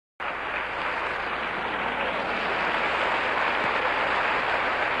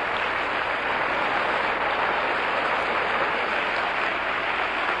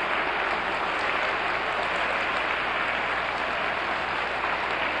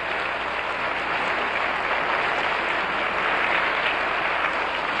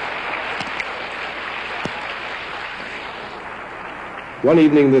One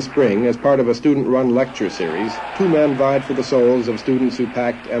evening this spring, as part of a student-run lecture series, two men vied for the souls of students who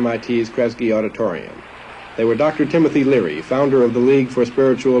packed MIT's Kresge Auditorium. They were Dr. Timothy Leary, founder of the League for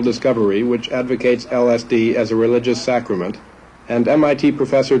Spiritual Discovery, which advocates LSD as a religious sacrament, and MIT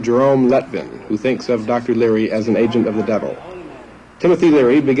professor Jerome Lettvin, who thinks of Dr. Leary as an agent of the devil. Timothy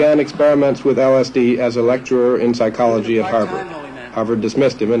Leary began experiments with LSD as a lecturer in psychology at Harvard. Harvard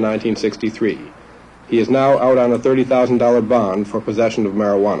dismissed him in 1963. He is now out on a $30,000 bond for possession of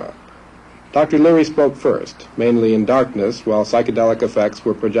marijuana. Dr. Leary spoke first, mainly in darkness, while psychedelic effects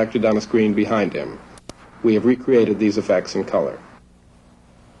were projected on a screen behind him. We have recreated these effects in color.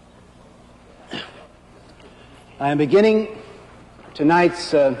 I am beginning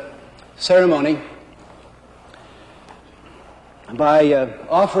tonight's ceremony by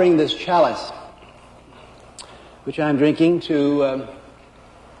offering this chalice, which I'm drinking, to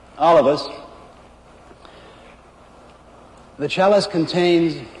all of us. The chalice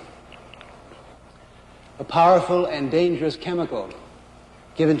contains a powerful and dangerous chemical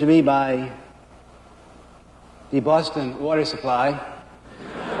given to me by the Boston water supply.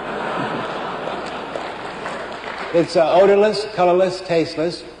 It's odorless, colorless,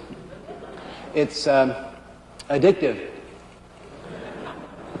 tasteless. It's addictive.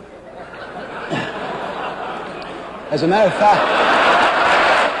 As a matter of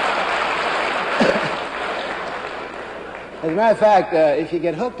fact, if you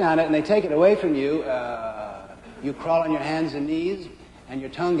get hooked on it and they take it away from you, you crawl on your hands and knees, and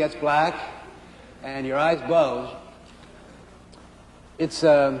your tongue gets black, and your eyes bulge. It's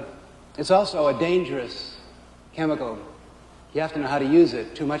also a dangerous chemical. You have to know how to use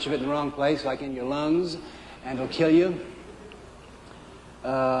it. Too much of it in the wrong place, like in your lungs, and it'll kill you.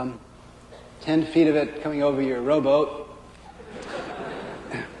 10 feet of it coming over your rowboat.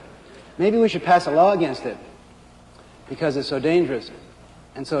 Maybe we should pass a law against it, because it's so dangerous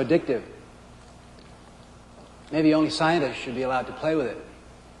and so addictive. Maybe only scientists should be allowed to play with it.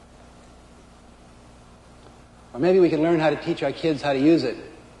 Or maybe we can learn how to teach our kids how to use it,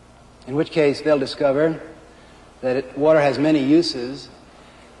 in which case they'll discover that water has many uses,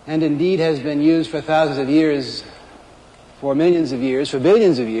 and indeed has been used for thousands of years, for millions of years, for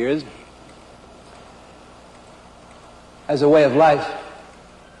billions of years, as a way of life.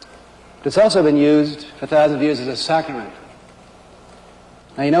 But it's also been used for thousands of years as a sacrament.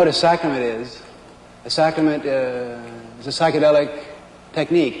 Now you know what a sacrament is. A sacrament is a psychedelic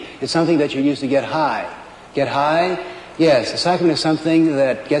technique. It's something that you use to get high. Get high? Yes, a sacrament is something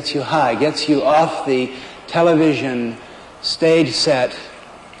that gets you high, gets you off the television stage set.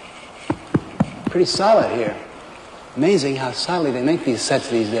 Pretty solid here. Amazing how solidly they make these sets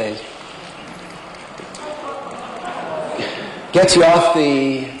these days. Gets you off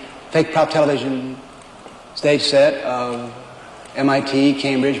the fake prop television stage set of MIT,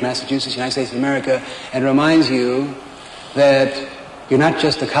 Cambridge, Massachusetts, United States of America, and reminds you that you're not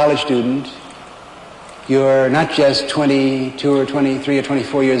just a college student, you're not just 22 or 23 or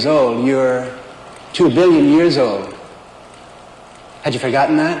 24 years old, you're 2 billion years old. Had you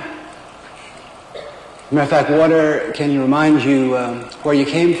forgotten that? As a matter of fact, water can remind you where you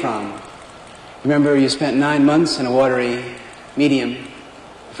came from. Remember, you spent 9 months in a watery medium.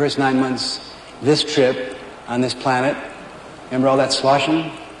 The first 9 months, this trip on this planet. Remember all that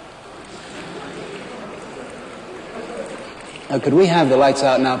sloshing? Could we have the lights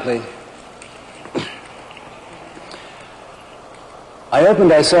out now, please? I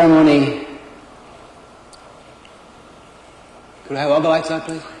opened our ceremony. Could I have all the lights out,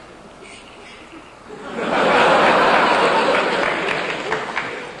 please?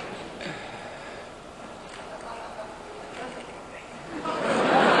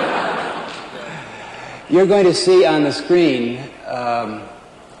 You're going to see on the screen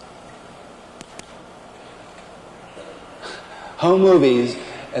home movies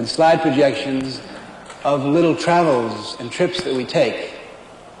and slide projections of little travels and trips that we take.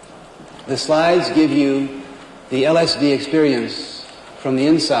 The slides give you the LSD experience from the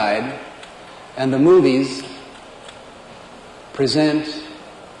inside, and the movies present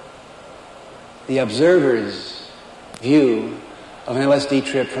the observer's view of an LSD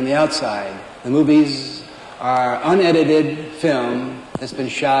trip from the outside. The movies are unedited film that's been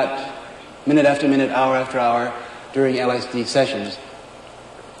shot minute after minute, hour after hour during LSD sessions.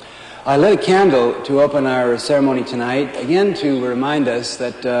 I lit a candle to open our ceremony tonight, again to remind us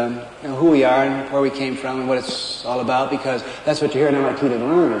that who we are and where we came from and what it's all about, because that's what you're here at MIT to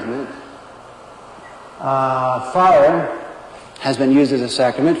learn, isn't it? Fire has been used as a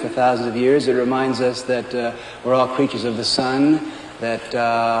sacrament for thousands of years. It reminds us that we're all creatures of the sun, that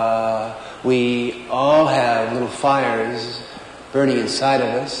we all have little fires burning inside of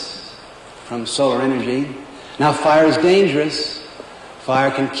us from solar energy. Now fire is dangerous.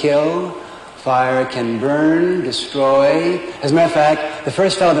 Fire can kill. Fire can burn, destroy. As a matter of fact, the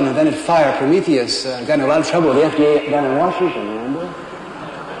first fellow that invented fire, Prometheus, got in a lot of trouble with the FDA down in Washington, remember?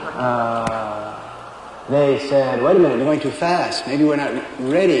 They said, wait a minute, you're going too fast. Maybe we're not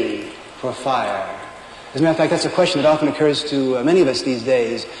ready for fire. As a matter of fact, that's a question that often occurs to many of us these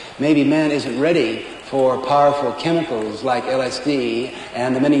days. Maybe man isn't ready for powerful chemicals like LSD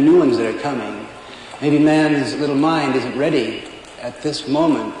and the many new ones that are coming. Maybe man's little mind isn't ready at this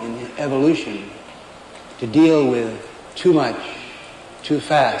moment in evolution to deal with too much, too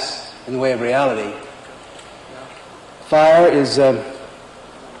fast in the way of reality. Fire is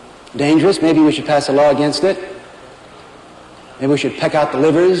dangerous. Maybe we should pass a law against it. Maybe we should peck out the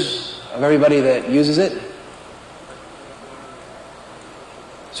livers of everybody that uses it.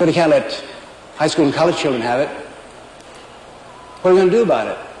 So we can't let high school and college children have it. What are we going to do about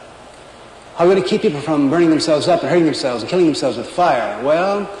it? How are we going to keep people from burning themselves up and hurting themselves and killing themselves with fire?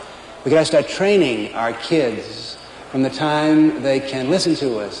 Well, we got to start training our kids from the time they can listen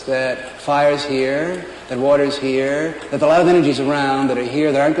to us that fire's here, that water's here, that a lot of energies around that are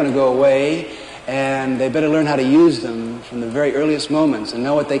here that aren't going to go away, and they better learn how to use them from the very earliest moments and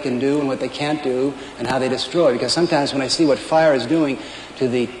know what they can do and what they can't do and how they destroy. Because sometimes when I see what fire is doing to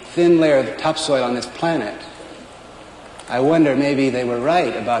the thin layer of topsoil on this planet, I wonder maybe they were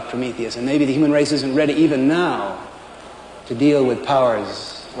right about Prometheus, and maybe the human race isn't ready even now to deal with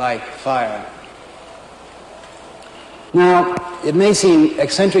powers like fire. Now, it may seem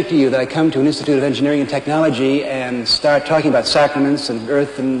eccentric to you that I come to an Institute of Engineering and Technology and start talking about sacraments and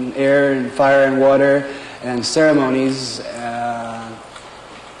earth and air and fire and water and ceremonies,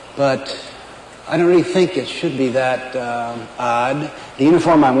 but I don't really think it should be that odd. The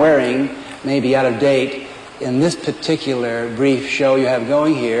uniform I'm wearing may be out of date in this particular brief show you have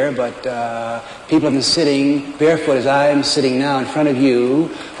going here, but people have been sitting barefoot as I am sitting now in front of you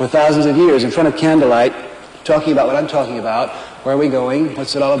for thousands of years in front of candlelight, talking about what I'm talking about. Where are we going?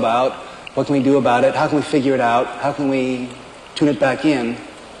 What's it all about? What can we do about it? How can we figure it out? How can we tune it back in?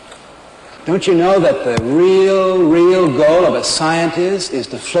 Don't you know that the real goal of a scientist is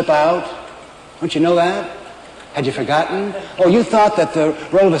to flip out? Don't you know that? Had you forgotten? Oh, you thought that the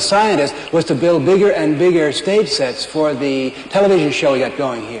role of a scientist was to build bigger and bigger stage sets for the television show we got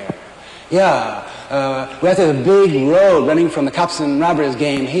going here. Yeah, we have to have a big road running from the cops and robbers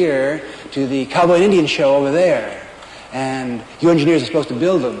game here to the cowboy and Indian show over there. And you engineers are supposed to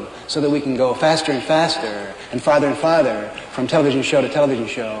build them so that we can go faster and faster and farther from television show to television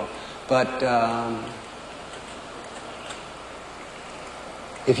show. But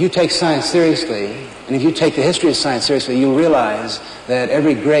if you take science seriously, and if you take the history of science seriously, you'll realize that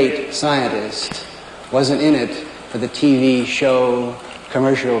every great scientist wasn't in it for the TV show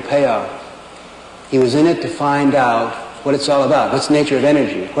commercial payoff. He was in it to find out what it's all about. What's the nature of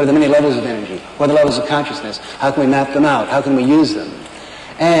energy? What are the many levels of energy? What are the levels of consciousness? How can we map them out? How can we use them?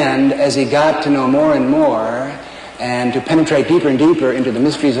 And as he got to know more and more, and to penetrate deeper and deeper into the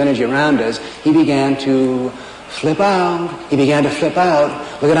mysteries of energy around us, he began to flip out. He began to flip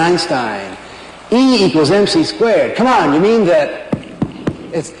out. Look at Einstein. E equals mc squared. Come on, you mean that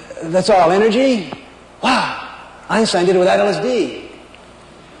that's all energy? Wow. Einstein did it without LSD.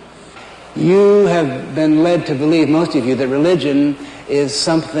 You have been led to believe, most of you, that religion is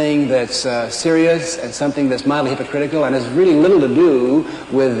something that's serious and something that's mildly hypocritical and has really little to do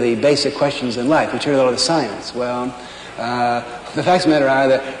with the basic questions in life. We turn it all to science. Well, the facts of the matter are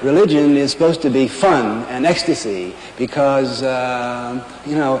that religion is supposed to be fun and ecstasy because,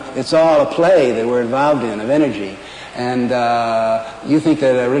 it's all a play that we're involved in of energy. And you think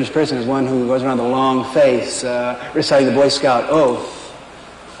that a religious person is one who goes around with a long face reciting the Boy Scout oath.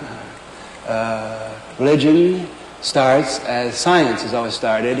 Religion starts as science has always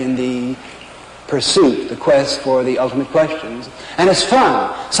started, in the pursuit, the quest for the ultimate questions. And it's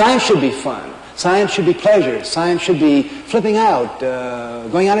fun. Science should be fun. Science should be pleasure. Science should be flipping out,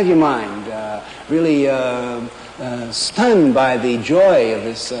 going out of your mind, really stunned by the joy of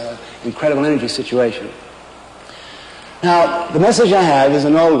this incredible energy situation. Now, the message I have is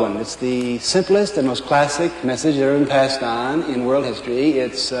an old one. It's the simplest and most classic message that ever been passed on in world history.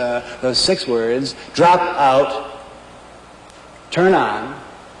 It's those 6 words: drop out, turn on,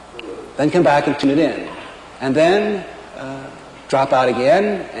 then come back and tune it in. And then drop out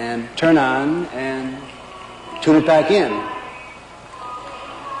again and turn on and tune it back in.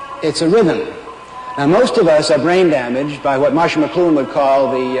 It's a rhythm. Now, most of us are brain damaged by what Marshall McLuhan would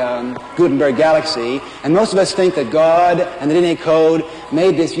call the Gutenberg galaxy, and most of us think that God and the DNA code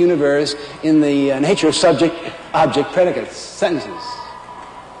made this universe in the nature of subject, object, predicates, sentences.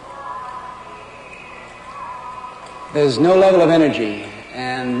 There's no level of energy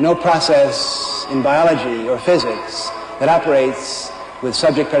and no process in biology or physics that operates with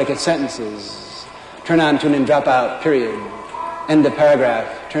subject, predicate, sentences. Turn on, tune in, drop out, period. End the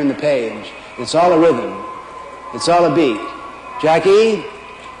paragraph, turn the page. It's all a rhythm. It's all a beat. Jackie,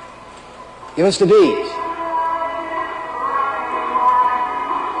 give us the beat.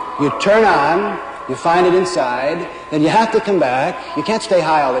 You turn on, you find it inside, then you have to come back. You can't stay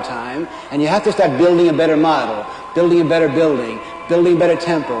high all the time, and you have to start building a better model, building a better building, building a better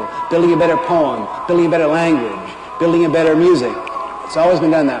temple, building a better poem, building a better language, building a better music. It's always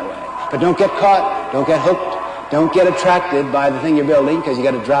been done that way. But don't get caught, don't get hooked. Don't get attracted by the thing you're building, because you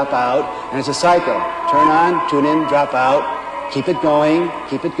got to drop out, and it's a cycle. Turn on, tune in, drop out, keep it going,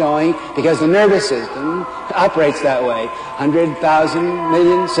 because the nervous system operates that way. 100,000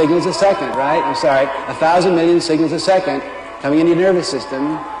 million signals a second, right? I'm sorry, 1,000 million signals a second coming into your nervous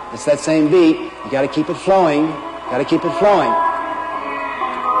system. It's that same beat. You got to keep it flowing. Got to keep it flowing.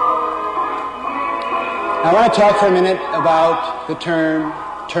 Now, I want to talk for a minute about the term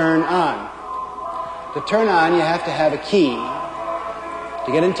turn on. To turn on, you have to have a key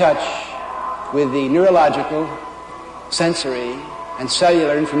to get in touch with the neurological, sensory, and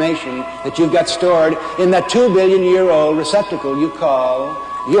cellular information that you've got stored in that 2 billion-year-old receptacle you call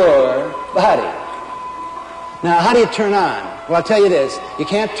your body. Now, how do you turn on? Well, I'll tell you this. You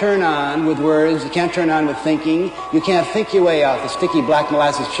can't turn on with words. You can't turn on with thinking. You can't think your way off the sticky black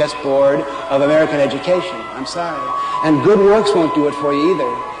molasses chessboard of American education. I'm sorry. And good works won't do it for you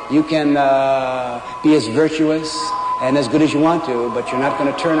either. You can be as virtuous and as good as you want to, but you're not going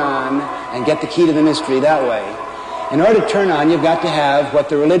to turn on and get the key to the mystery that way. In order to turn on, you've got to have what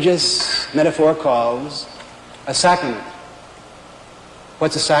the religious metaphor calls a sacrament.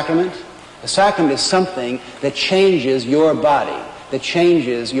 What's a sacrament? A sacrament is something that changes your body, that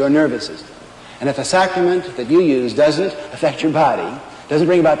changes your nervous system. And if a sacrament that you use doesn't affect your body, doesn't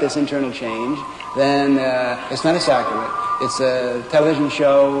bring about this internal change, then it's not a sacrament. It's a television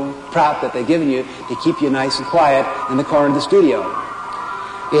show prop that they've given you to keep you nice and quiet in the corner of the studio.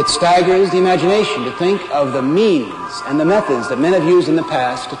 It staggers the imagination to think of the means and the methods that men have used in the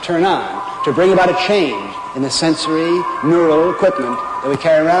past to turn on, to bring about a change in the sensory, neural equipment that we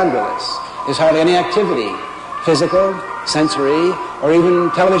carry around with us. There's hardly any activity, physical, sensory, or even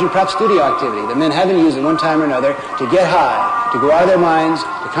television prop studio activity that men haven't used at one time or another to get high, to go out of their minds,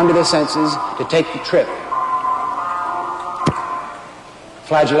 to come to their senses, to take the trip.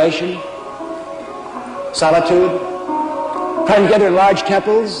 Flagellation, solitude, praying together in large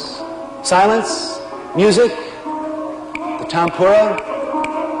temples, silence, music, the tampura,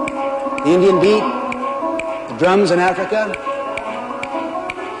 the Indian beat, the drums in Africa,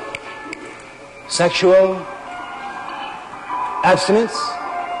 sexual abstinence,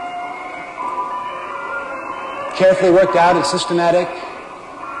 carefully worked out and systematic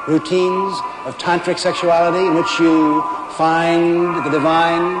routines of tantric sexuality in which you find the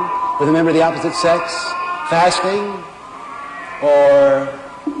divine with a member of the opposite sex, fasting, or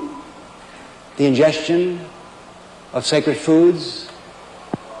the ingestion of sacred foods.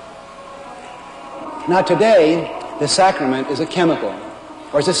 Now today, the sacrament is a chemical,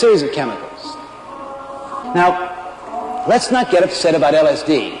 or it's a series of chemicals. Now, let's not get upset about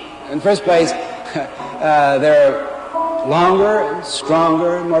LSD. In the first place, there are longer,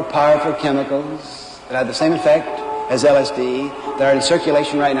 stronger, more powerful chemicals that have the same effect as LSD that are in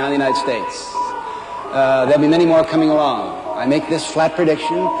circulation right now in the United States. There'll be many more coming along. I make this flat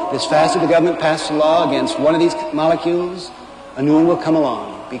prediction: as fast as the government passes a law against one of these molecules, a new one will come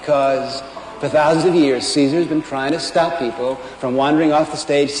along, because for thousands of years Caesar's been trying to stop people from wandering off the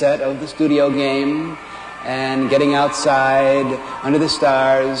stage set of the studio game and getting outside under the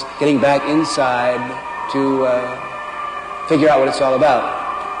stars, getting back inside to figure out what it's all about.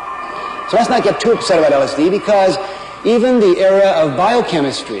 So let's not get too upset about LSD, because even the era of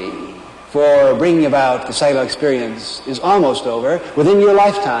biochemistry for bringing about the cellular experience is almost over. Within your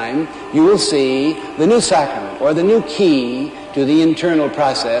lifetime, you will see the new sacrament, or the new key to the internal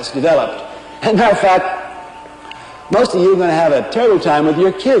process developed. And matter of fact, most of you are going to have a terrible time with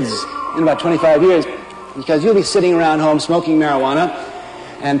your kids in about 25 years, because you'll be sitting around home smoking marijuana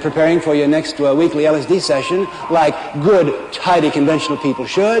and preparing for your next weekly LSD session like good, tidy, conventional people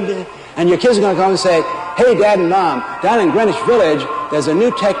should. And your kids are going to come and say, "Hey, Dad and Mom, down in Greenwich Village, there's a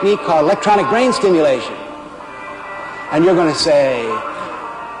new technique called electronic brain stimulation." And you're going to say,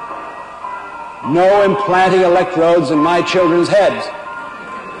 no implanting electrodes in my children's heads.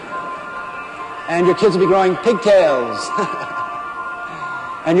 And your kids will be growing pigtails.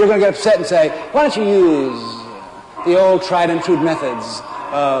 And you're going to get upset and say, why don't you use the old tried and true methods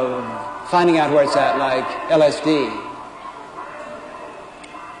of finding out where it's at, like LSD.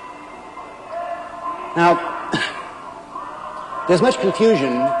 Now, there's much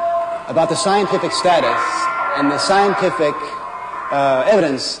confusion about the scientific status and the scientific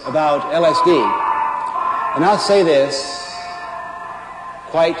evidence about LSD. And I'll say this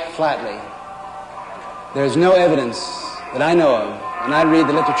quite flatly. There's no evidence that I know of, and I read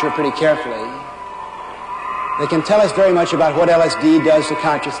the literature pretty carefully, that can tell us very much about what LSD does to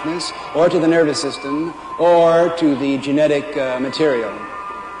consciousness, or to the nervous system, or to the genetic material.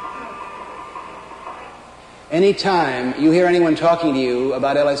 Anytime you hear anyone talking to you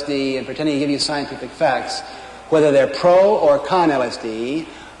about LSD and pretending to give you scientific facts, whether they're pro or con LSD,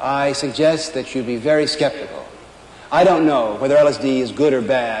 I suggest that you be very skeptical. I don't know whether LSD is good or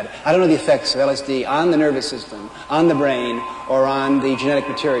bad. I don't know the effects of LSD on the nervous system, on the brain, or on the genetic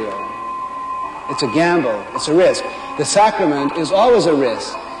material. It's a gamble. It's a risk. The sacrament is always a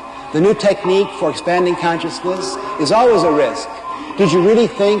risk. The new technique for expanding consciousness is always a risk. Did you really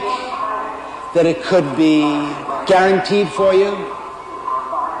think that it could be guaranteed for you?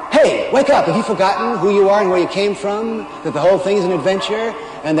 Hey, wake up. Have you forgotten who you are and where you came from? That the whole thing is an adventure?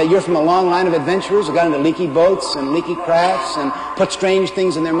 And that you're from a long line of adventurers who got into leaky boats and leaky crafts and put strange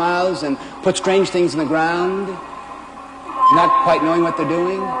things in their mouths and put strange things in the ground, not quite knowing what they're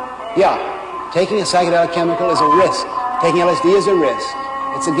doing? Yeah, taking a psychedelic chemical is a risk. Taking LSD is a risk.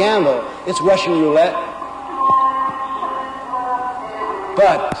 It's a gamble. It's Russian roulette.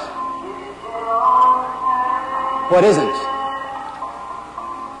 But what isn't?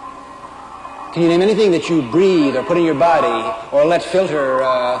 Can you name anything that you breathe or put in your body or let filter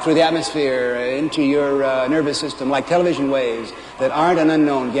through the atmosphere into your nervous system like television waves that aren't an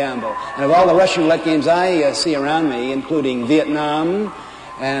unknown gamble? And of all the Russian roulette games I see around me, including Vietnam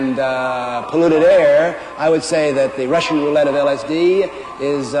and polluted air, I would say that the Russian roulette of LSD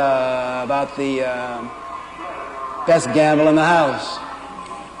is about the best gamble in the house.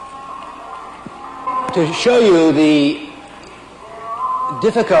 To show you the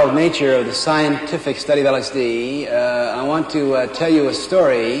difficult nature of the scientific study of LSD, I want to tell you a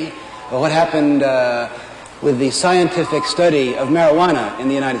story of what happened with the scientific study of marijuana in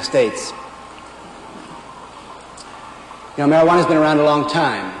the United States. You know, marijuana's been around a long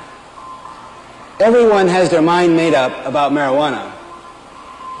time. Everyone has their mind made up about marijuana.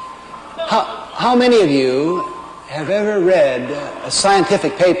 How many of you have ever read a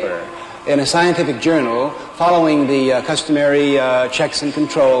scientific paper in a scientific journal following the customary checks and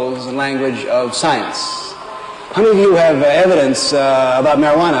controls and language of science? How many of you have evidence about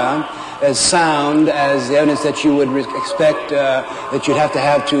marijuana as sound as the evidence that you would expect that you'd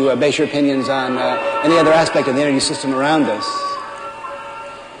have to base your opinions on any other aspect of the energy system around us?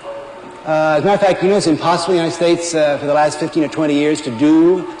 As a matter of fact, you know it's impossible in the United States for the last 15 or 20 years to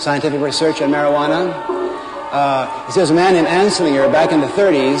do scientific research on marijuana. There was a man named Anslinger back in the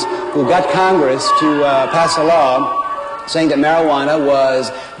 30s who got Congress to pass a law saying that marijuana was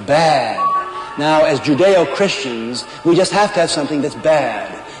bad. Now, as Judeo-Christians, we just have to have something that's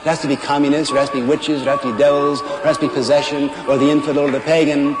bad. It has to be communist, or it has to be witches, or it has to be devils, or it has to be possession, or the infidel, or the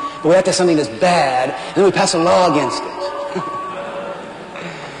pagan. But we have to have something that's bad, and then we pass a law against it.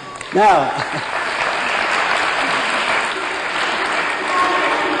 Now,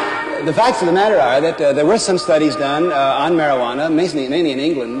 the facts of the matter are that there were some studies done on marijuana, mainly in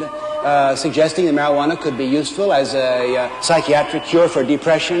England, suggesting that marijuana could be useful as a psychiatric cure for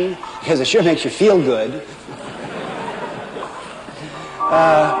depression, because it sure makes you feel good.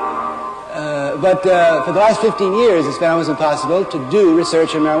 But for the last 15 years, it's been almost impossible to do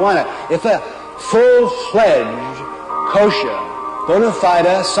research on marijuana. If a full-fledged, kosher, bona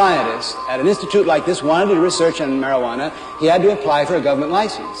fide scientist at an institute like this wanted to do research on marijuana, he had to apply for a government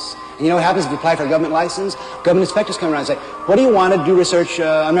license. And you know what happens if you apply for a government license? Government inspectors come around and say, what do you want to do research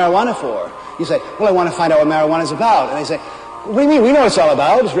on marijuana for? You say, well, I want to find out what marijuana is about. And they say, what do you mean? We know what it's all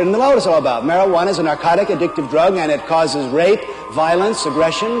about. It's written in the law what it's all about. Marijuana is a narcotic, addictive drug, and it causes rape, violence,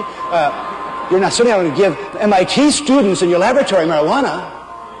 aggression. You're not certainly not going to give MIT students in your laboratory marijuana.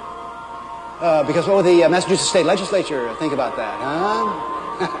 Because what would the Massachusetts State Legislature think about that, huh?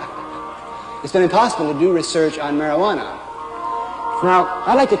 It's been impossible to do research on marijuana. Now,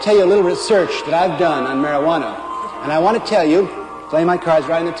 I'd like to tell you a little research that I've done on marijuana. And I want to tell you, playing my cards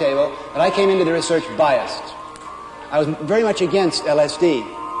right on the table, that I came into the research biased. I was very much against LSD.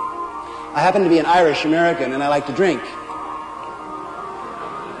 I happen to be an Irish American, and I like to drink.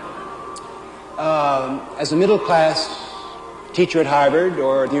 as a middle-class teacher at Harvard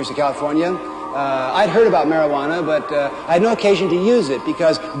or the University of California, I'd heard about marijuana, but I had no occasion to use it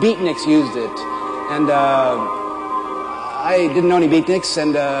because beatniks used it. And I didn't know any beatniks,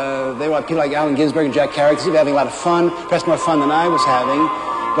 and they were people like Allen Ginsberg and Jack Kerouac. They seemed to be having a lot of fun, perhaps more fun than I was having.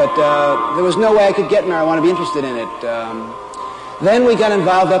 But there was no way I could get marijuana, be interested in it. Then we got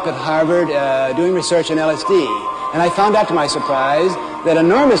involved up at Harvard doing research on LSD. And I found out to my surprise that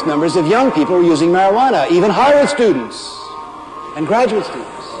enormous numbers of young people were using marijuana, even Harvard students and graduate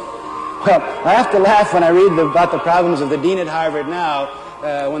students. Well, I have to laugh when I read about the problems of the dean at Harvard now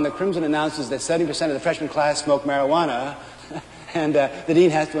when the Crimson announces that 70% of the freshman class smoke marijuana, and the dean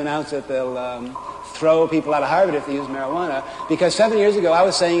has to announce that they'll throw people out of Harvard if they use marijuana, because 7 years ago I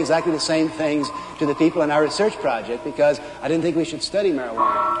was saying exactly the same things to the people in our research project because I didn't think we should study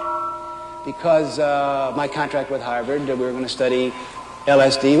marijuana. Because my contract with Harvard, we were going to study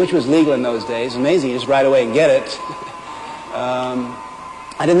LSD, which was legal in those days. Amazing, you just right away and get it.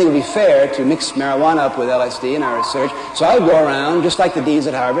 I didn't think it would be fair to mix marijuana up with LSD in our research, so I would go around, just like the deans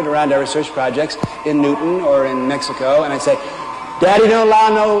at Harvard, around our research projects in Newton or in Mexico, and I'd say, Daddy, don't allow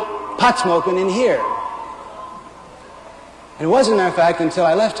no pot smoking in here. And it wasn't, matter of fact, until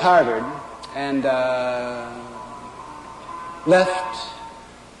I left Harvard and left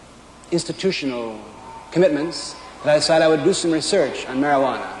institutional commitments that I decided I would do some research on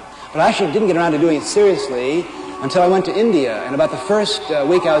marijuana. But I actually didn't get around to doing it seriously until I went to India. And about the first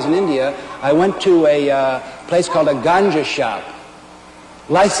week I was in India, I went to a place called a ganja shop,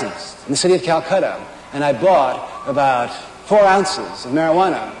 licensed in the city of Calcutta. And I bought about 4 ounces of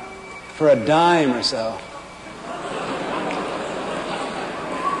marijuana for a dime or so.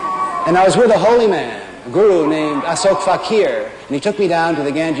 And I was with a holy man, a guru named Asok Fakir, and he took me down to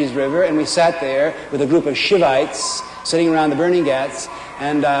the Ganges River, and we sat there with a group of Shivites sitting around the burning ghats,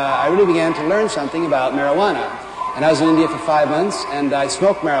 and I really began to learn something about marijuana. And I was in India for 5 months, and I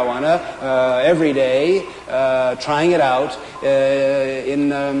smoked marijuana every day, trying it out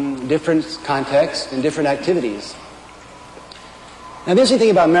in different contexts, in different activities. Now, the interesting thing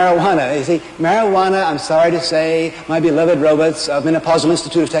about marijuana, you see, marijuana, I'm sorry to say, my beloved robots of Menopausal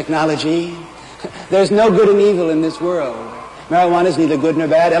Institute of Technology, there's no good and evil in this world. Marijuana is neither good nor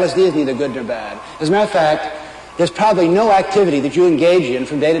bad. LSD is neither good nor bad. As a matter of fact, there's probably no activity that you engage in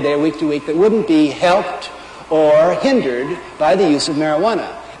from day to day or week to week that wouldn't be helped or hindered by the use of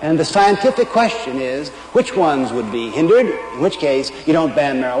marijuana. And the scientific question is, which ones would be hindered? In which case, you don't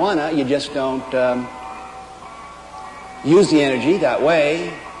ban marijuana, you just don't use the energy that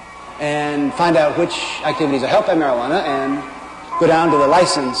way and find out which activities are helped by marijuana and go down to the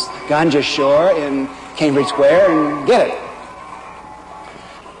licensed ganja store in Cambridge Square and get it.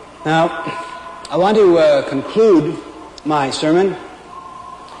 Now, I want to conclude my sermon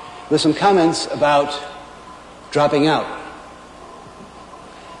with some comments about dropping out.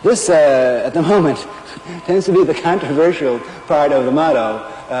 This, at the moment, tends to be the controversial part of the motto,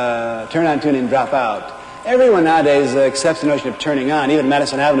 turn on, tune in, drop out. Everyone nowadays accepts the notion of turning on. Even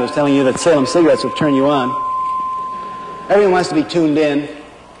Madison Avenue is telling you that Salem cigarettes will turn you on. Everyone wants to be tuned in.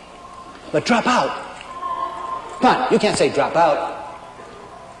 But drop out. Come on, you can't say drop out.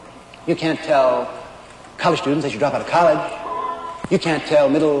 You can't tell college students they should drop out of college. You can't tell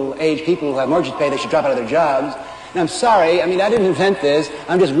middle-aged people who have mortgage to pay they should drop out of their jobs. And I'm sorry, I mean, I didn't invent this.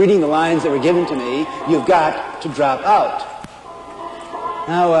 I'm just reading the lines that were given to me. You've got to drop out.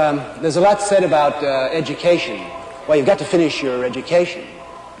 Now, there's a lot said about education. Well, you've got to finish your education.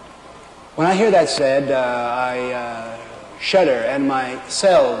 When I hear that said, I shudder and my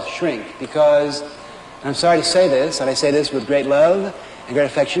cells shrink because, and I'm sorry to say this, and I say this with great love and great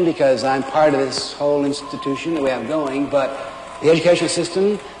affection because I'm part of this whole institution that we have going, but the educational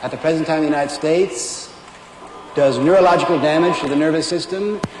system at the present time in the United States does neurological damage to the nervous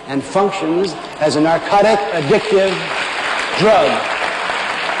system and functions as a narcotic, addictive drug.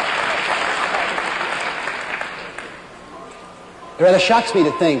 It rather shocks me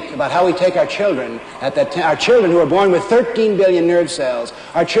to think about how we take our children at that time, our children who are born with 13 billion nerve cells,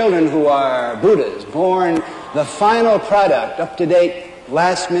 our children who are Buddhas, born the final product, up-to-date,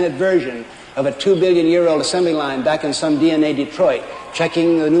 last-minute version of a 2-billion-year-old assembly line back in some DNA Detroit,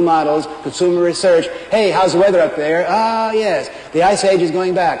 checking the new models, consumer research. Hey, how's the weather up there? Ah, yes, the ice age is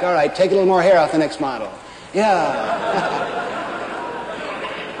going back. All right, take a little more hair off the next model. Yeah.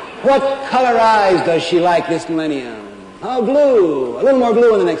 What color eyes does she like this millennium? Oh, blue. A little more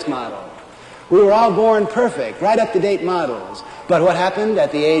blue in the next model. We were all born perfect, right up-to-date models. But what happened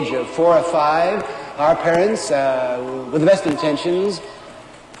at the age of 4 or 5, our parents, with the best intentions,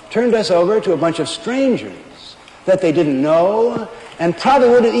 turned us over to a bunch of strangers that they didn't know and probably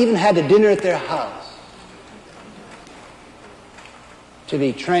would have even had a dinner at their house to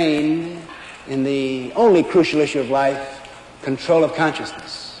be trained in the only crucial issue of life, control of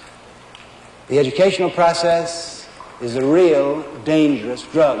consciousness. The educational process is a real dangerous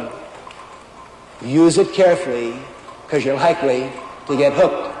drug. Use it carefully, because you're likely to get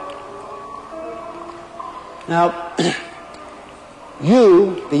hooked. Now,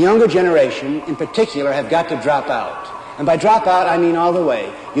 you, the younger generation in particular, have got to drop out. And by drop out, I mean all the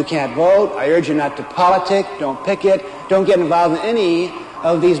way. You can't vote. I urge you not to politic. Don't picket. Don't get involved in any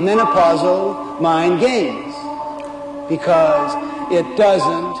of these menopausal mind games, because it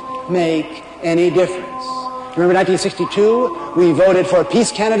doesn't make any difference. Remember 1962? We voted for a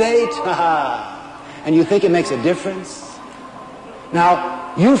peace candidate? And you think it makes a difference?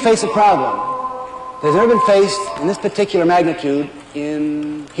 Now, you face a problem that's never been faced in this particular magnitude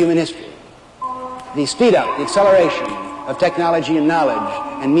in human history. The speed up, the acceleration of technology and knowledge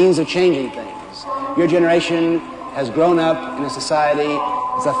and means of changing things. Your generation has grown up in a society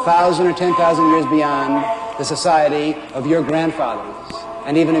that's 1,000 or 10,000 years beyond the society of your grandfathers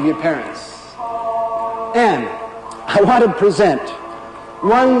and even of your parents. And I want to present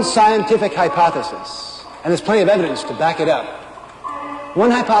one scientific hypothesis, and there's plenty of evidence to back it up.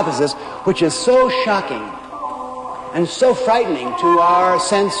 One hypothesis which is so shocking and so frightening to our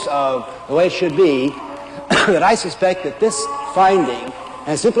sense of the way it should be that I suspect that this finding and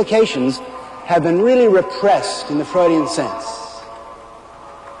its implications have been really repressed in the Freudian sense,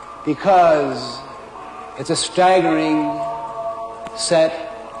 because it's a staggering set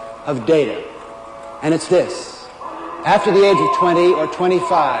of data. And it's this. After the age of 20 or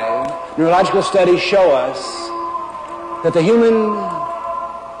 25, neurological studies show us that the human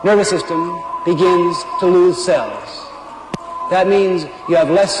nervous system begins to lose cells. That means you have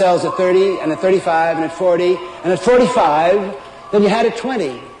less cells at 30 and at 35 and at 40 and at 45 than you had at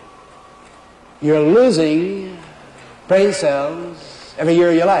 20. You're losing brain cells every year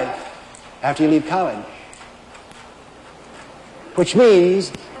of your life after you leave college. Which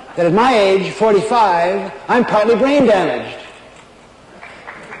means that at my age, 45, I'm partly brain damaged.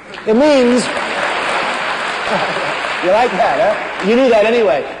 It means... You like that, huh? You knew that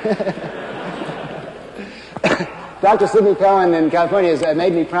anyway. Dr. Sidney Cohen in California has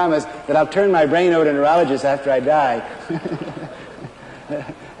made me promise that I'll turn my brain over to a neurologist after I die.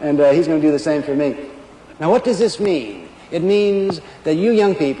 And he's going to do the same for me. Now, what does this mean? It means that you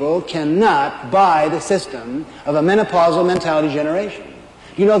young people cannot buy the system of a menopausal mentality generation.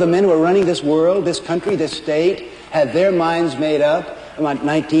 Do you know the men who are running this world, this country, this state, had their minds made up about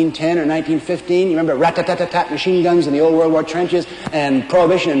 1910 or 1915? You remember rat-tat-tat-tat machine guns in the old World War trenches and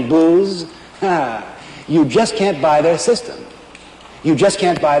prohibition and booze? You just can't buy their system. You just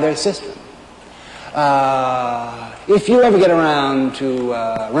can't buy their system. If you ever get around to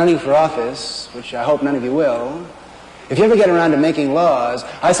running for office, which I hope none of you will, if you ever get around to making laws,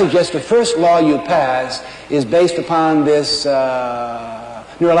 I suggest the first law you pass is based upon this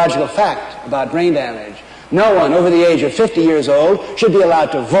neurological fact about brain damage. No one over the age of 50 years old should be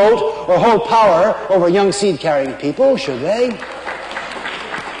allowed to vote or hold power over young seed-carrying people, should they?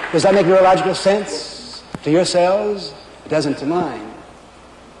 Does that make neurological sense to your cells? It doesn't to mine.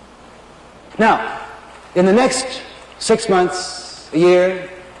 Now, in the next 6 months, a year,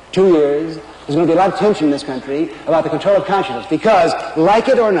 2 years, there's going to be a lot of tension in this country about the control of consciousness, because, like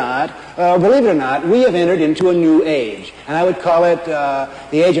it or not, believe it or not, we have entered into a new age. And I would call it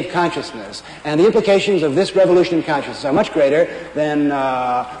the age of consciousness. And the implications of this revolution in consciousness are much greater than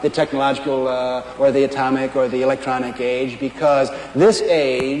the technological or the atomic or the electronic age, because this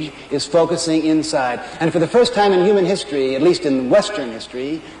age is focusing inside. And for the first time in human history, at least in Western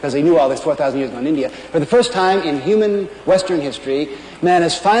history, because they knew all this 4,000 years ago in India, for the first time in human Western history, man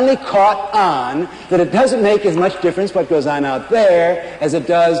has finally caught on that it doesn't make as much difference what goes on out there as it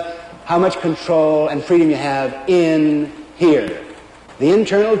does how much control and freedom you have in here. The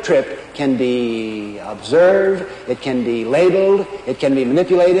internal trip can be observed, it can be labeled, it can be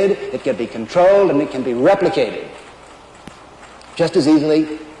manipulated, it can be controlled, and it can be replicated just as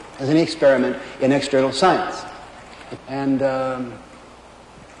easily as any experiment in external science. And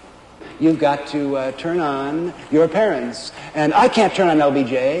you've got to turn on your parents. And I can't turn on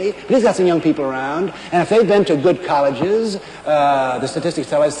LBJ, but he's got some young people around. And if they've been to good colleges, the statistics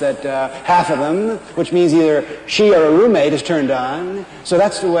tell us that half of them, which means either she or a roommate, is turned on. So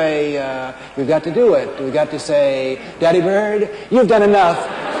that's the way we've got to do it. We've got to say, Daddy Bird, you've done enough.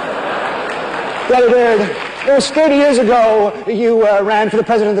 Daddy Bird, it was 30 years ago you ran for the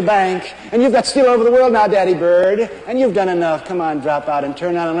president of the bank, and you've got steel over the world now, Daddy Bird, and you've done enough. Come on, drop out and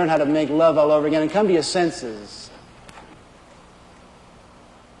turn on and learn how to make love all over again and come to your senses.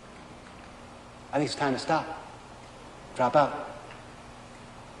 I think it's time to stop. Drop out.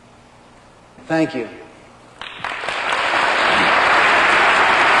 Thank you.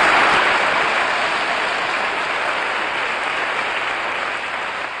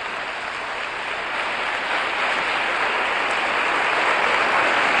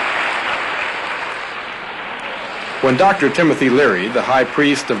 When Dr. Timothy Leary, the high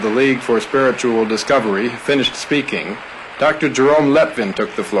priest of the League for Spiritual Discovery, finished speaking, Dr. Jerome Lettvin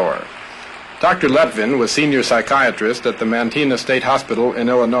took the floor. Dr. Lettvin was senior psychiatrist at the Mantina State Hospital in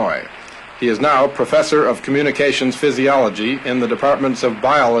Illinois. He is now professor of communications physiology in the departments of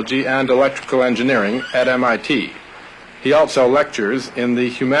biology and electrical engineering at MIT. He also lectures in the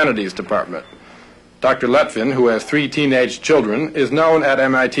humanities department. Dr. Lettvin, who has 3 teenage children, is known at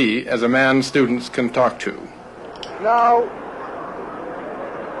MIT as a man students can talk to. Now,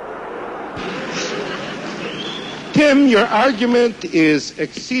 Tim, your argument is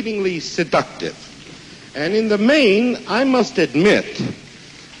exceedingly seductive. And in the main, I must admit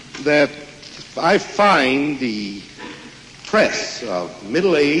that I find the press of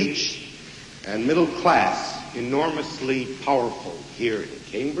middle age and middle class enormously powerful here in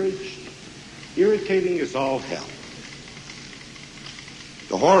Cambridge. Irritating as all hell.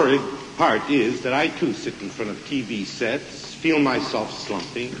 The horrid part is that I, too, sit in front of TV sets, feel myself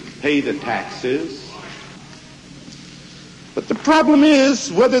slumping, pay the taxes. But the problem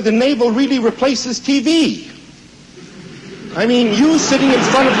is whether the navel really replaces TV. I mean, you sitting in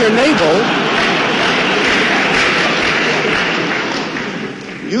front of your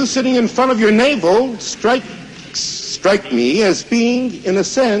navel, strike me as being, in a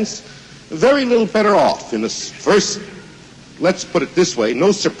sense, very little better off. In the first, let's put it this way,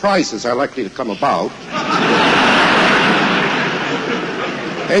 no surprises are likely to come about.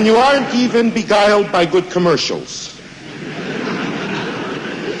 And you aren't even beguiled by good commercials.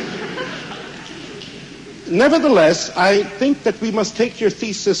 Nevertheless, I think that we must take your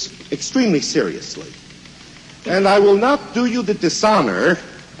thesis extremely seriously. And I will not do you the dishonor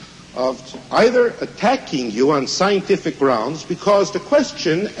of either attacking you on scientific grounds, because the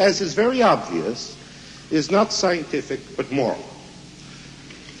question, as is very obvious, is not scientific but moral.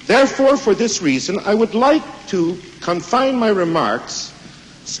 Therefore, for this reason, I would like to confine my remarks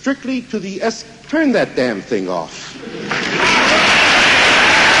strictly to the turn that damn thing off.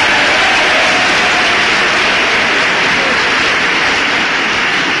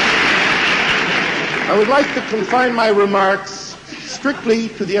 I would like to confine my remarks strictly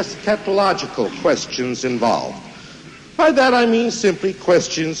to the eschatological questions involved. By that I mean simply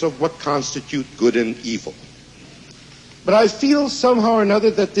questions of what constitute good and evil. But I feel somehow or another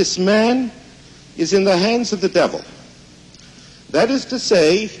that this man is in the hands of the devil. That is to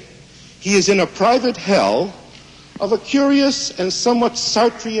say, he is in a private hell of a curious and somewhat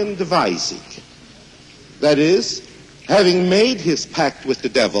Sartrean devising. That is, having made his pact with the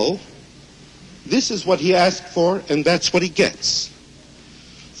devil, this is what he asked for, and that's what he gets.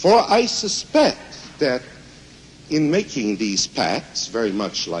 For I suspect that in making these pacts, very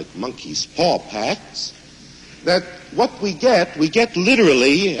much like monkey's paw pacts, that what we get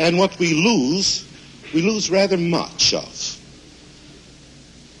literally, and what we lose rather much of.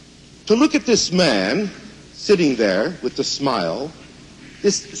 To look at this man sitting there with the smile,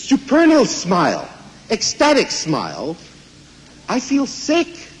 this supernal smile, ecstatic smile, I feel sick.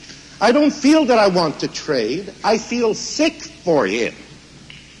 I don't feel that I want to trade. I feel sick for him.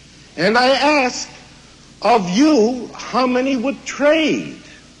 And I ask of you, how many would trade?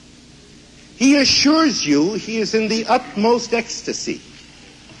 He assures you he is in the utmost ecstasy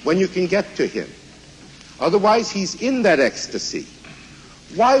when you can get to him. Otherwise, he's in that ecstasy.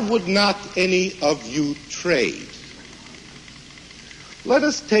 Why would not any of you trade? Let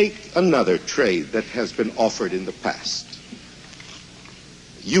us take another trade that has been offered in the past.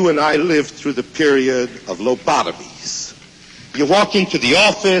 You and I lived through the period of lobotomies. You walk into the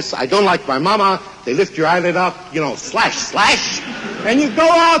office, I don't like my mama, they lift your eyelid up, slash, slash, and you go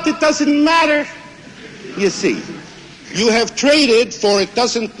out, it doesn't matter. You see, you have traded for it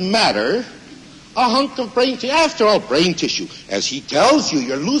doesn't matter a hunk of brain tissue. After all, brain tissue, as he tells you,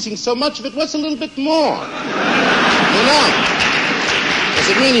 you're losing so much of it, what's a little bit more? Does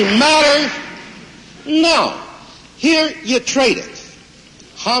it really matter? No. Here, you trade it.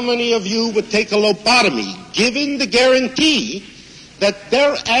 How many of you would take a lobotomy, given the guarantee that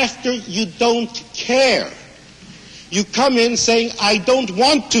thereafter you don't care? You come in saying, I don't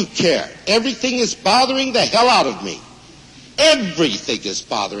want to care. Everything is bothering the hell out of me. Everything is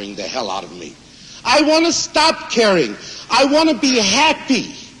bothering the hell out of me. I want to stop caring. I want to be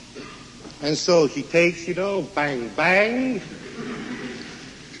happy. And so he takes, bang, bang.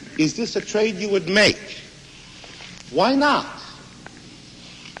 Is this a trade you would make? Why not?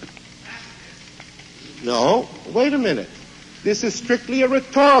 No, wait a minute. This is strictly a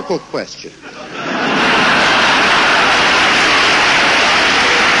rhetorical question.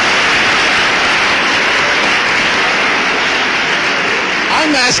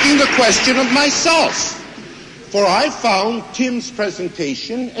 I'm asking the question of myself, for I found Tim's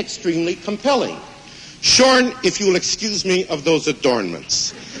presentation extremely compelling. Shorn, if you'll excuse me of those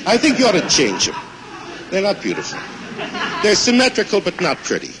adornments. I think you ought to change them. They're not beautiful. They're symmetrical but not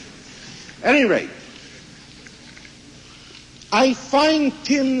pretty. At any rate, I find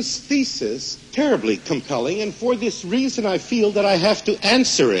Tim's thesis terribly compelling, and for this reason I feel that I have to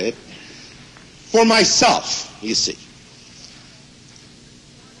answer it for myself, you see.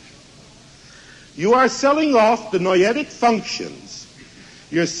 You are selling off the noetic functions.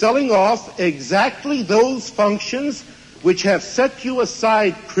 You're selling off exactly those functions which have set you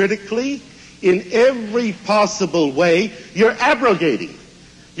aside critically in every possible way. You're abrogating.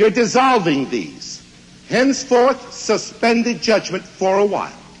 You're dissolving these. Henceforth, suspended judgment for a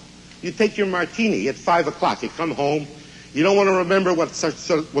while. You take your martini at 5 o'clock. You come home. You don't want to remember what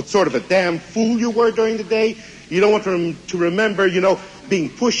sort of a damn fool you were during the day. You don't want to remember, being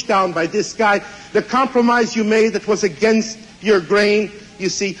pushed down by this guy. The compromise you made that was against your grain. You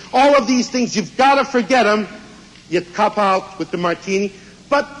see, all of these things, you've got to forget them. You cop out with the martini.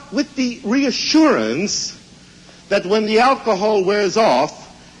 But with the reassurance that when the alcohol wears off,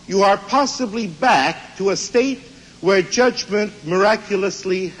 you are possibly back to a state where judgment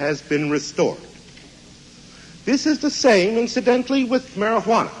miraculously has been restored. This is the same, incidentally, with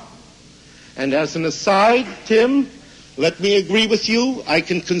marijuana. And as an aside, Tim, let me agree with you. I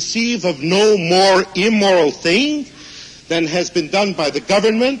can conceive of no more immoral thing than has been done by the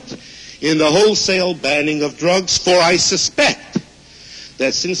government in the wholesale banning of drugs, for I suspect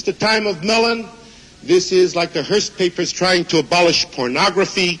that since the time of Mellon, this is like the Hearst papers trying to abolish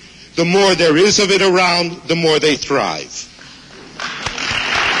pornography. The more there is of it around, the more they thrive.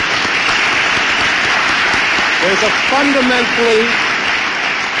 There's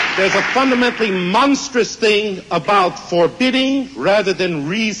a fundamentally monstrous thing about forbidding rather than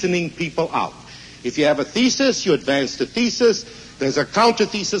reasoning people out. If you have a thesis, you advance the thesis. There's a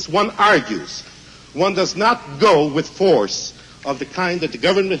counter-thesis, one argues. One does not go with force of the kind that the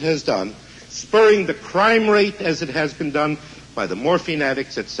government has done, spurring the crime rate as it has been done by the morphine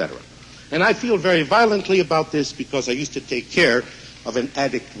addicts, etc. And I feel very violently about this because I used to take care of an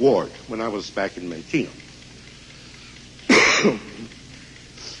addict ward when I was back in Mantino.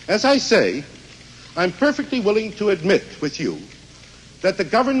 As I say, I'm perfectly willing to admit with you that the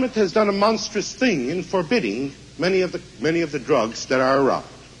government has done a monstrous thing in forbidding many of the drugs that are around.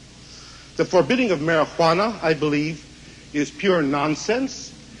 The forbidding of marijuana, I believe, is pure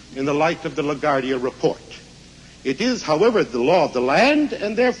nonsense in the light of the LaGuardia report. It is, however, the law of the land,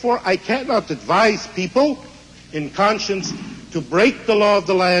 and therefore I cannot advise people in conscience to break the law of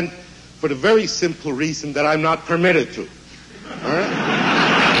the land for the very simple reason that I'm not permitted to. All right?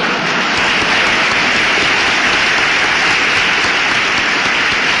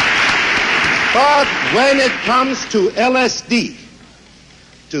 But when it comes to LSD,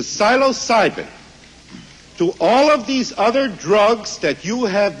 to psilocybin, to all of these other drugs that you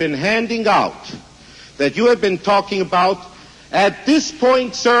have been handing out, that you have been talking about, at this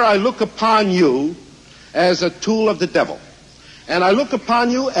point, sir, I look upon you as a tool of the devil. And I look upon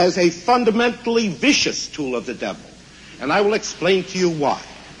you as a fundamentally vicious tool of the devil. And I will explain to you why.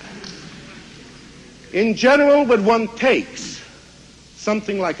 In general, when one takes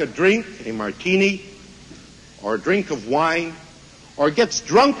something like a drink, a martini, or a drink of wine, or gets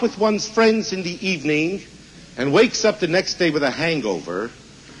drunk with one's friends in the evening and wakes up the next day with a hangover,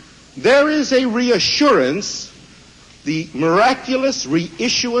 there is a reassurance, the miraculous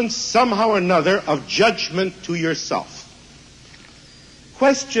reissuance somehow or another of judgment to yourself.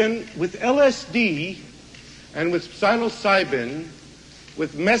 Question, with LSD and with psilocybin,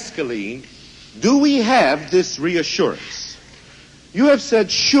 with mescaline, do we have this reassurance? You have said,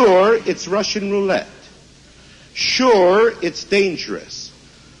 sure, it's Russian roulette. Sure, it's dangerous.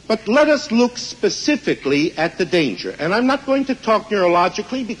 But let us look specifically at the danger. And I'm not going to talk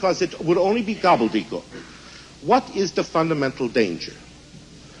neurologically because it would only be gobbledygook. What is the fundamental danger?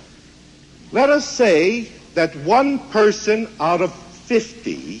 Let us say that one person out of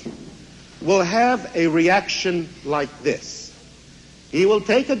 50 will have a reaction like this. He will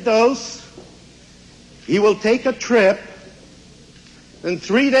take a dose, he will take a trip, and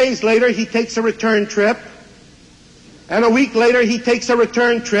 3 days later he takes a return trip, and a week later he takes a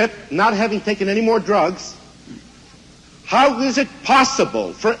return trip, not having taken any more drugs. How is it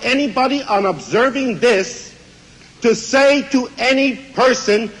possible for anybody on observing this to say to any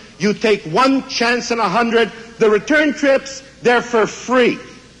person, you take one chance in 100, the return trips, they're for free?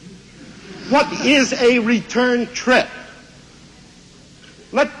 What is a return trip?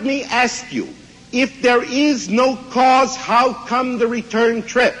 Let me ask you, if there is no cause, how come the return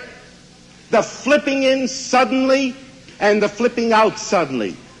trip? The flipping in suddenly and the flipping out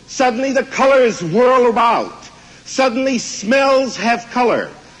suddenly. Suddenly the colors whirl about. Suddenly smells have color.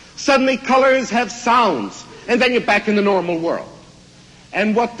 Suddenly colors have sounds. And then you're back in the normal world.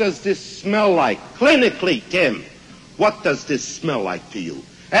 And what does this smell like? Clinically, Tim, what does this smell like to you?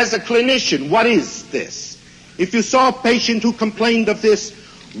 As a clinician, what is this? If you saw a patient who complained of this,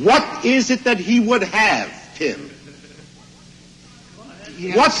 what is it that he would have, Tim?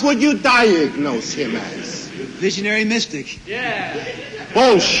 Yes. What would you diagnose him as? Visionary mystic. Yeah.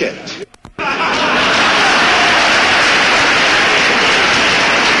 Bullshit.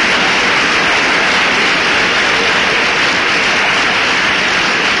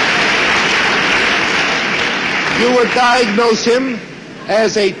 You would diagnose him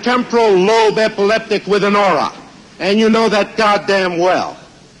as a temporal lobe epileptic with an aura. And you know that goddamn well.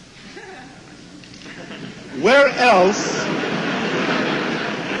 Where else?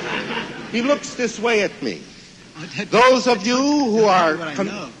 He looks this way at me. Those of you who are...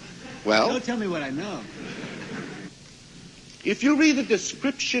 Well? Don't tell me what I know. If you read a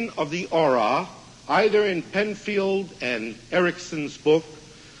description of the aura, either in Penfield and Erickson's book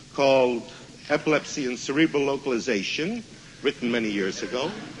called Epilepsy and Cerebral Localization, written many years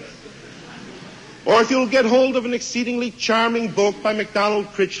ago, or if you'll get hold of an exceedingly charming book by MacDonald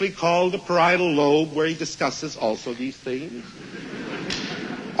Critchley called The Parietal Lobe, where he discusses also these things,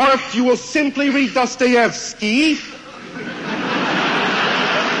 or if you will simply read Dostoevsky,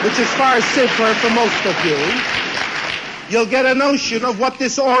 which is far simpler for most of you, you'll get a notion of what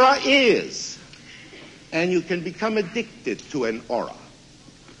this aura is. And you can become addicted to an aura.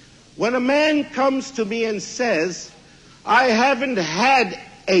 When a man comes to me and says, I haven't had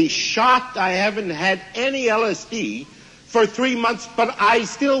a shot, I haven't had any LSD for 3 months, but I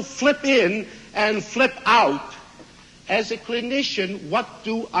still flip in and flip out, as a clinician, what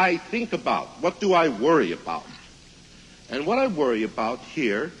do I think about? What do I worry about? And what I worry about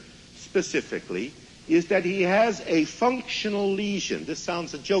here, specifically, is that he has a functional lesion. This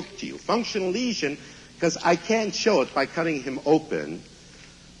sounds a joke to you. Functional lesion, because I can't show it by cutting him open,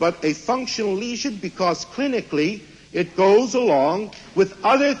 but a functional lesion because clinically it goes along with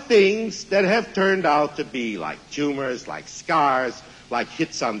other things that have turned out to be like tumors, like scars, like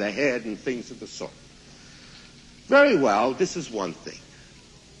hits on the head and things of the sort. Very well, this is one thing.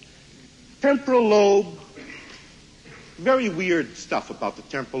 Temporal lobe, very weird stuff about the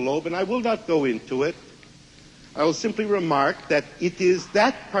temporal lobe, and I will not go into it. I will simply remark that it is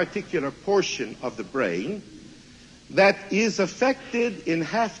that particular portion of the brain that is affected in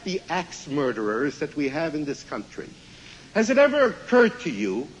half the axe murderers that we have in this country. Has it ever occurred to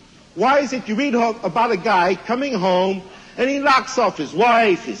you, why is it you read about a guy coming home and he knocks off his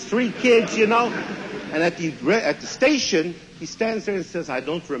wife, his 3 kids, you know, and at the station he stands there and says, I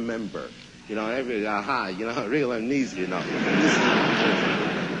don't remember. You know, real amnesia, you know.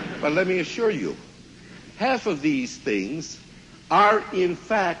 But let me assure you, half of these things are in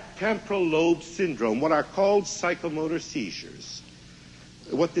fact temporal lobe syndrome, what are called psychomotor seizures.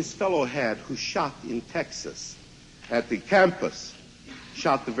 What this fellow had who shot in Texas at the campus,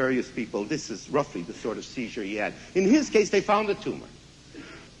 shot the various people, this is roughly the sort of seizure he had. In his case, they found a tumor.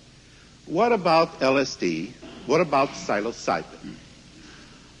 What about LSD? What about psilocybin?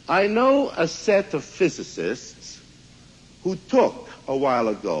 I know a set of physicists who took a while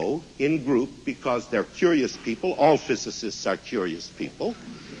ago in group, because they're curious people. All physicists are curious people.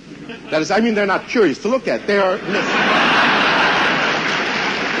 That is, I mean, they're not curious to look at. They are...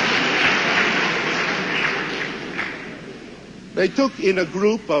 They took in a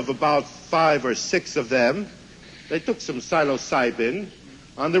group of about 5 or 6 of them, they took some psilocybin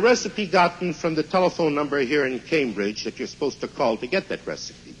on the recipe gotten from the telephone number here in Cambridge that you're supposed to call to get that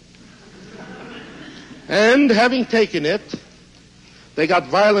recipe. And having taken it, they got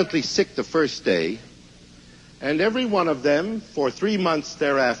violently sick the first day, and every one of them, for 3 months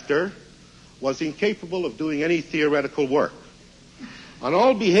thereafter, was incapable of doing any theoretical work. On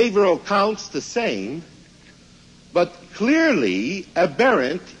all behavioral counts, the same, but clearly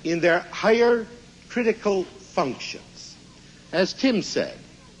aberrant in their higher critical functions, as Tim said.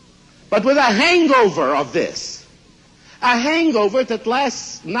 But with a hangover of this, a hangover that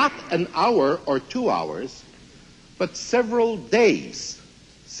lasts not an hour or 2 hours, but several days,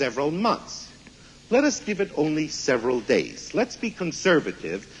 several months. Let us give it only several days. Let's be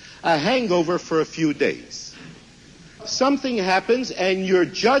conservative. A hangover for a few days. Something happens and your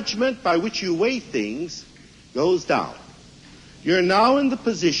judgment by which you weigh things goes down. You're now in the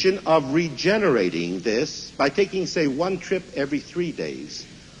position of regenerating this by taking, say, one trip every 3 days,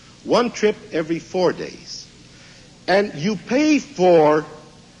 one trip every 4 days. And you pay for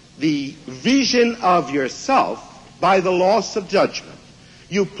the vision of yourself by the loss of judgment.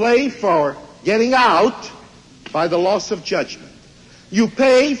 You pay for getting out by the loss of judgment. You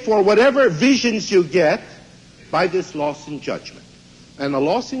pay for whatever visions you get by this loss in judgment. And a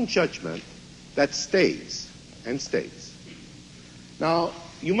loss in judgment that stays and stays. Now,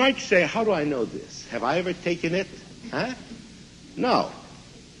 you might say, how do I know this? Have I ever taken it? Huh? No.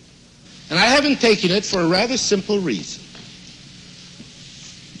 And I haven't taken it for a rather simple reason.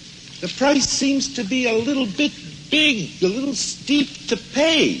 The price seems to be a little bit big, a little steep to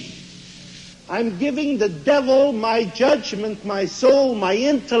pay. I'm giving the devil my judgment, my soul, my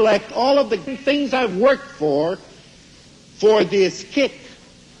intellect, all of the things I've worked for this kick.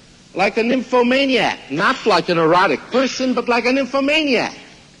 Like a nymphomaniac. Not like an erotic person, but like a nymphomaniac.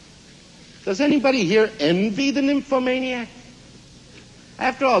 Does anybody here envy the nymphomaniac?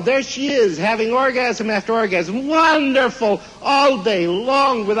 After all, there she is, having orgasm after orgasm. Wonderful, all day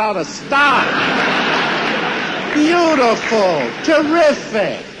long without a stop. Beautiful,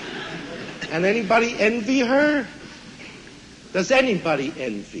 terrific. And anybody envy her? Does anybody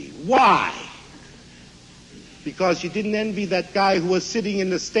envy? Why? Because you didn't envy that guy who was sitting in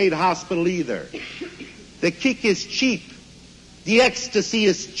the state hospital either. The kick is cheap. The ecstasy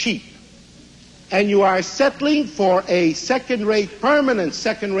is cheap. And you are settling for a second-rate, permanent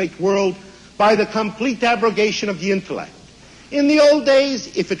second-rate world by the complete abrogation of the intellect. In the old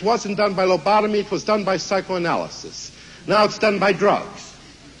days, if it wasn't done by lobotomy, it was done by psychoanalysis. Now it's done by drugs.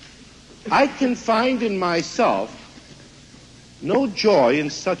 I can find in myself no joy in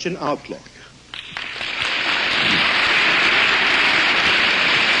such an outlook.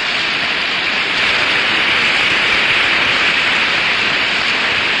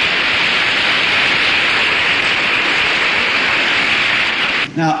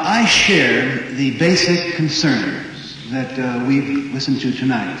 Now, I share the basic concerns that we've listened to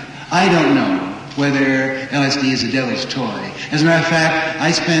tonight. I don't know whether LSD is a devil's toy. As a matter of fact,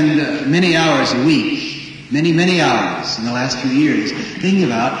 I spend many hours a week, many hours in the last few years thinking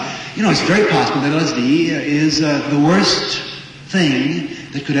about, it's very possible that LSD is the worst thing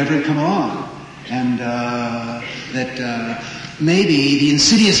that could ever come along. And that maybe the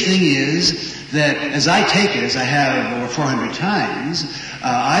insidious thing is that as I take it, as I have over 400 times,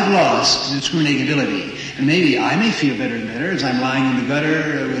 I've lost discriminating ability. And maybe I may feel better and better as I'm lying in the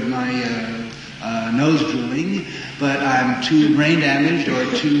gutter with my nose drooling, but I'm too brain damaged or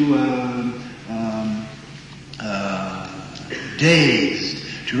too dazed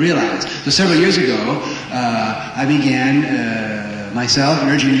to realize. So several years ago, I began myself and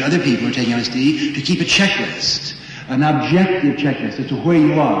urging other people who are taking LSD to keep a checklist, an objective checklist as to where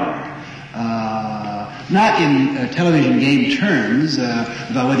you are. Not in television game terms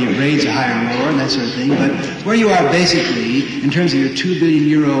about whether your grades are higher or lower and that sort of thing, but where you are basically in terms of your 2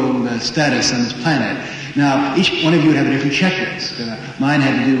 billion-year-old status on this planet. Now, each one of you would have a different checklist. Mine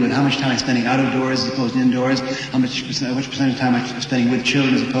had to do with how much time I'm spending out of doors as opposed to indoors, which percentage of time I'm spending with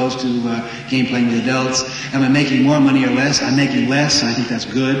children as opposed to game playing with adults. Am I making more money or less? I'm making less, and I think that's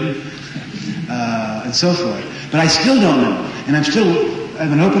good, and so forth. But I still don't know, and I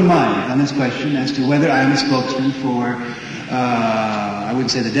have an open mind on this question as to whether I am a spokesman for, I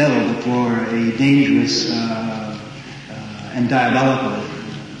wouldn't say the devil, but for a dangerous and diabolical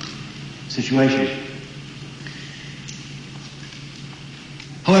situation.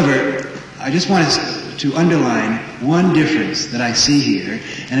 However, I just want to underline one difference that I see here,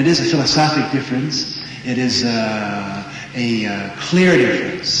 and it is a philosophic difference. It is a clear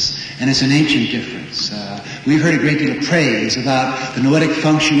difference, and it's an ancient difference. We've heard a great deal of praise about the noetic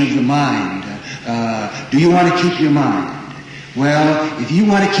function of the mind. Do you want to keep your mind? Well, if you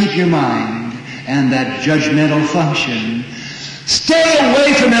want to keep your mind and that judgmental function, stay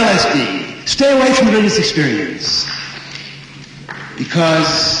away from LSD. Stay away from religious experience.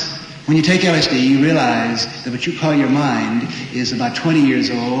 Because when you take LSD, you realize that what you call your mind is about 20 years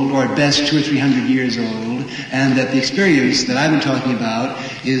old, or at best 200 or 300 years old, and that the experience that I've been talking about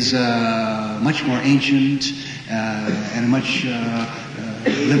is much more ancient and a much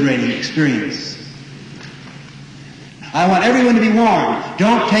liberating experience. I want everyone to be warned.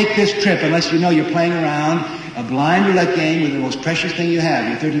 Don't take this trip unless you know you're playing around a blind roulette game with the most precious thing you have,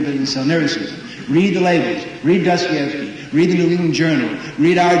 your 30 billion cell nervous system. Read the labels. Read Dostoevsky. Read the New England Journal.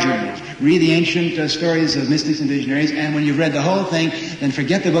 Read our journals. read the ancient stories of mystics and visionaries, and when you've read the whole thing, then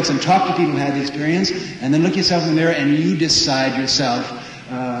forget the books and talk to people who had the experience, and then look yourself in the mirror and you decide yourself,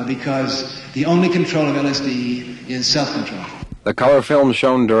 because the only control of LSD is self-control. The color films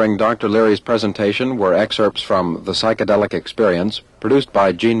shown during Dr. Leary's presentation were excerpts from The Psychedelic Experience, produced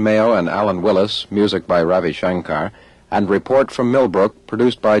by Gene Mayo and Alan Willis, music by Ravi Shankar, and Report from Millbrook,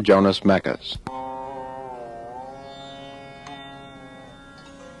 produced by Jonas Mekas.